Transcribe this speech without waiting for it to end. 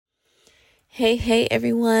Hey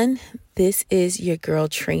everyone. This is your girl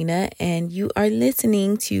Trina, and you are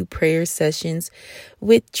listening to Prayer Sessions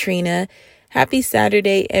with Trina. Happy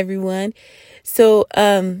Saturday, everyone. So,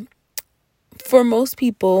 for most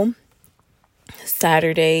people,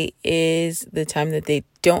 Saturday is the time that they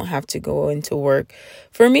don't have to go into work.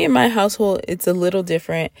 For me and my household, it's a little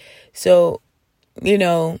different. So,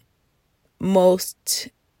 most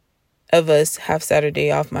of us have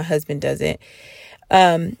Saturday off. My husband doesn't.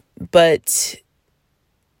 But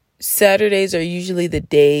Saturdays are usually the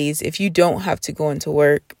days, if you don't have to go into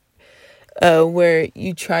work, where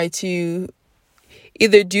you try to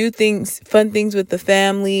either do fun things with the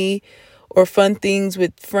family, or fun things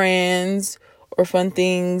with friends, or fun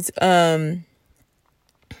things,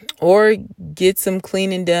 or get some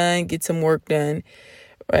cleaning done, get some work done,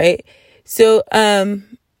 right? So,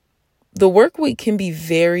 the work week can be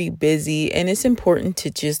very busy, and it's important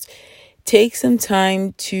to just take some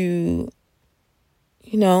time to,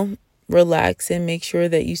 relax and make sure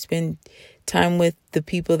that you spend time with the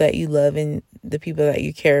people that you love and the people that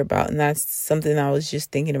you care about. And that's something I was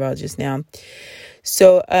just thinking about just now.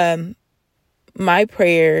 So, my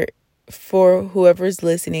prayer for whoever's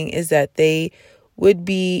listening is that they would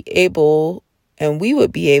be able, and we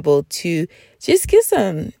would be able to just get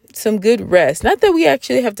some good rest. Not that we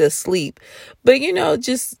actually have to sleep, but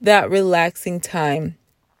just that relaxing time.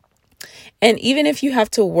 And even if you have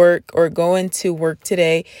to work or go into work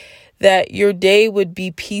today, that your day would be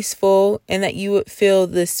peaceful and that you would feel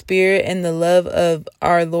the spirit and the love of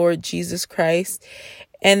our Lord Jesus Christ,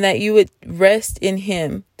 and that you would rest in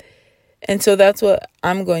Him. And so that's what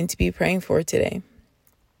I'm going to be praying for today.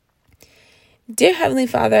 Dear Heavenly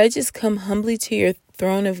Father, I just come humbly to your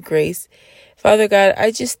throne of grace. Father God, I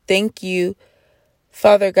just thank you,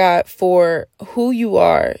 Father God, for who you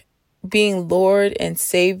are, being Lord and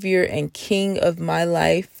Savior and King of my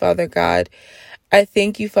life, Father God. I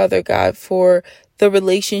thank you, Father God, for the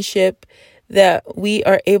relationship that we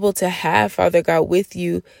are able to have, Father God, with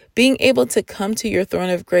you, being able to come to your throne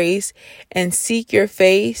of grace and seek your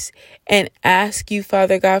face and ask you,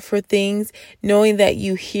 Father God, for things, knowing that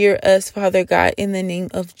you hear us, Father God, in the name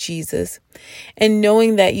of Jesus, and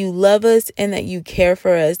knowing that you love us and that you care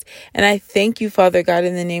for us. And I thank you, Father God,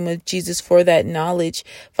 in the name of Jesus, for that knowledge,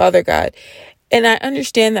 Father God. And I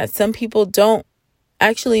understand that some people don't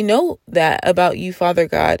actually know that about you, Father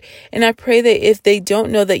God. And I pray that if they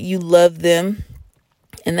don't know that you love them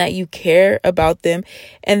and that you care about them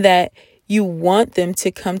and that you want them to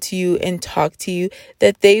come to you and talk to you,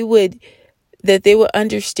 that they would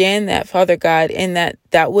understand that, Father God, and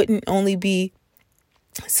that wouldn't only be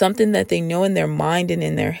something that they know in their mind and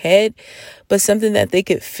in their head, but something that they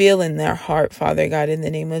could feel in their heart, Father God, in the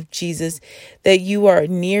name of Jesus, that you are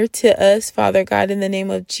near to us, Father God, in the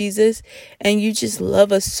name of Jesus, and you just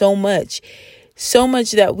love us so much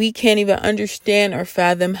that we can't even understand or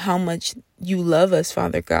fathom how much you love us,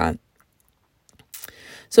 Father God.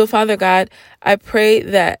 So, Father God, I pray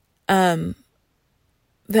that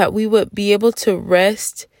we would be able to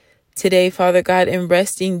rest today, Father God, and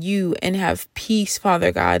rest in you and have peace,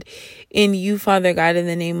 Father God, in you, Father God, in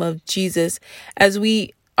the name of Jesus, as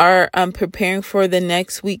we are preparing for the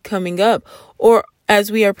next week coming up, or as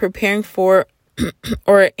we are preparing for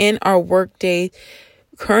or in our work day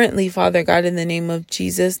currently, Father God, in the name of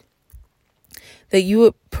Jesus, that you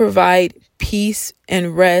would provide peace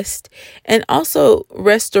and rest and also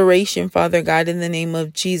restoration, Father God, in the name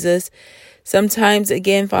of Jesus. Sometimes,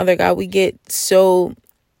 again, Father God, we get so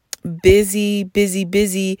busy,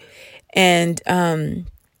 and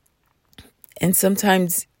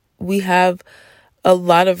sometimes we have a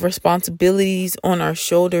lot of responsibilities on our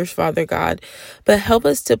shoulders, Father God, but help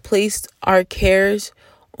us to place our cares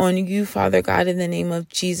on you, Father God, in the name of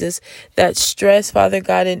Jesus, that stress, Father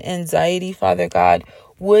God, and anxiety, Father God,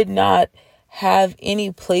 would not have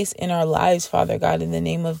any place in our lives, Father God, in the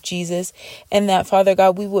name of Jesus, and that, Father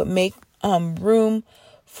God, we would make room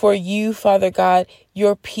for you, Father God,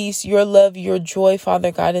 your peace, your love, your joy,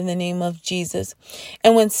 Father God, in the name of Jesus.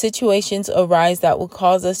 And when situations arise that will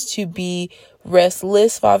cause us to be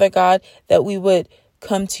restless, Father God, that we would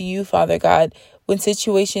come to you, Father God. When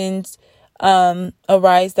situations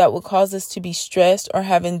arise that will cause us to be stressed or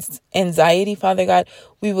have anxiety, Father God,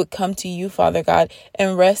 we would come to you, Father God,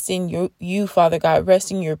 and rest in you, Father God,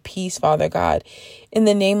 rest in your peace, Father God, in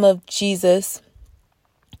the name of Jesus.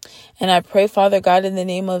 And I pray, Father God, in the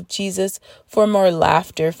name of Jesus, for more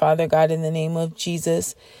laughter, Father God, in the name of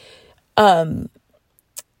Jesus.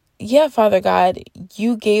 yeah, Father God,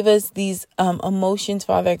 you gave us these emotions,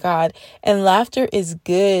 Father God, and laughter is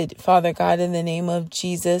good, Father God, in the name of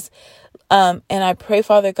Jesus. And I pray,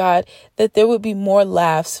 Father God, that there would be more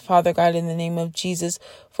laughs, Father God, in the name of Jesus,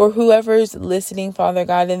 for whoever's listening, Father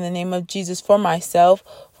God, in the name of Jesus, for myself,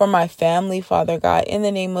 for my family, Father God, in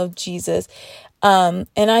the name of Jesus. And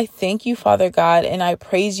I thank you, Father God, and I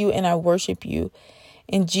praise you and I worship you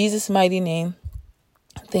in Jesus' mighty name.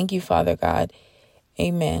 Thank you, Father God.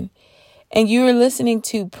 Amen. And you are listening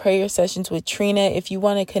to Prayer Sessions with Trina. If you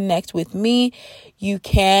want to connect with me, you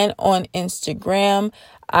can on Instagram.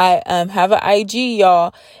 I have an IG,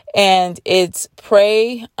 y'all, and it's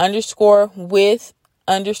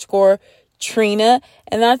pray_with_Trina.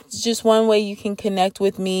 And that's just one way you can connect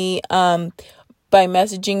with me by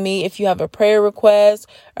messaging me if you have a prayer request,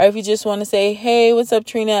 or if you just want to say, hey, what's up,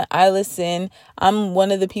 Trina? I listen. I'm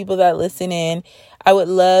one of the people that listen in. I would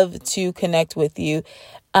love to connect with you.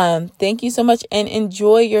 Thank you so much and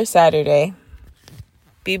enjoy your Saturday.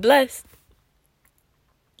 Be blessed.